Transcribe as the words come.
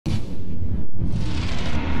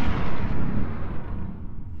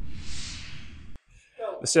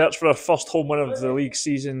The search for a first home win of the league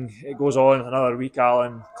season, it goes on another week,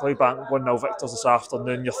 Alan. Clydebank 1-0 victors this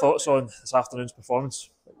afternoon. Your thoughts on this afternoon's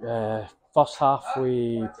performance? First half,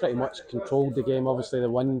 we pretty much controlled the game. Obviously, the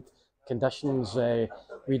wind conditions,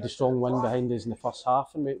 we had the strong wind behind us in the first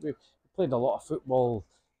half, and we played a lot of football,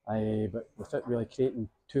 but without really creating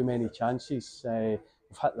too many chances. We've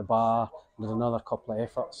hit the bar. There's another couple of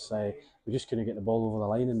efforts. We just couldn't get the ball over the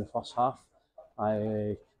line in the first half.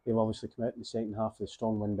 They've obviously come out in the second half with the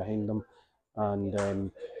strong wind behind them,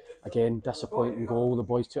 and again, disappointing goal. The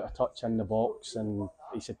boys took a touch in the box, and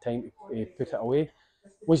he said time to put it away.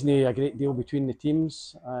 Wasn't a great deal between the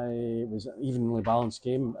teams. It was an evenly balanced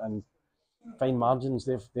game and fine margins.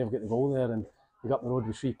 They've got the goal there, and we got the road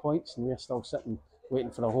with 3 points, and we're still sitting waiting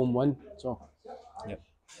for a home win. So Yep.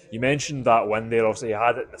 You mentioned that win there. Obviously, you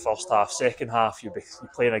had it in the first half. Second half, you're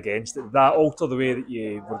playing against it. Did that alter the way that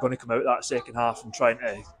you were going to come out that second half and trying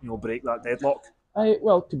to break that deadlock?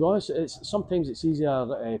 well, to be honest, sometimes it's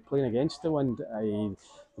easier playing against the wind. The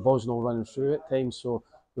ball's not running through at times, so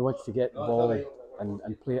we wanted to get the ball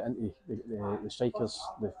and play it into the strikers'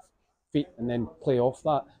 the feet, and then play off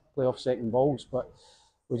second balls. But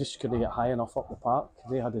we just couldn't get high enough up the park.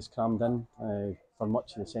 They had us crammed in for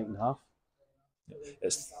much of the second half.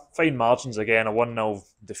 It's fine margins again. A 1-0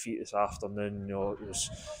 defeat this afternoon. It was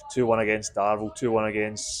 2-1 against Darvel, 2-1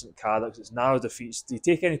 against Cadix. It's narrow defeats. Do you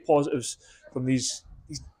take any positives from these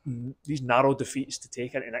narrow defeats to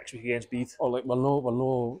take into next week against Bede? Oh, like we're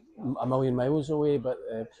no a million miles away, but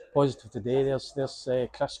positive today. There's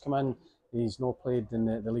Chris come in. He's not played in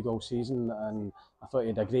the league all season, and I thought he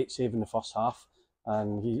had a great save in the first half,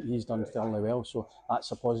 and he's done fairly well. So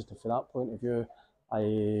that's a positive for that point of view.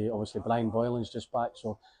 Obviously Brian Boylan's just back,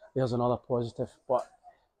 so there's another positive. But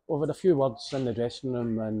we've had a few words in the dressing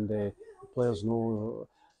room, and the players know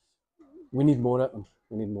we need more at them.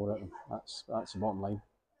 We need more at them. That's the bottom line.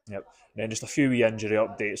 Yep. And then just a few wee injury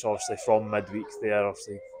updates, obviously from midweek there.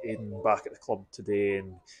 Obviously, Aidan back at the club today,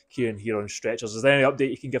 and Kieran here on stretchers. Is there any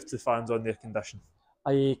update you can give to the fans on their condition?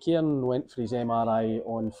 Kieran went for his MRI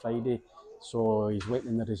on Friday, so he's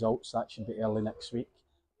waiting the results. That should be early next week.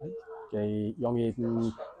 Young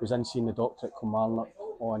Aidan was in seeing the doctor at Kilmarnock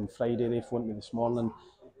on Friday. They phoned me this morning.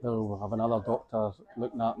 They'll have another doctor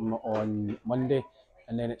looking at him on Monday,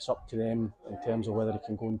 and then it's up to them in terms of whether he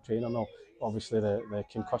can go and train or not. Obviously, the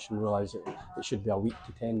concussion rule is it should be a week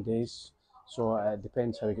to 10 days. So it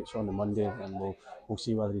depends how he gets on Monday, and we'll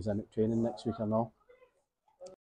see whether he's in at training next week or not.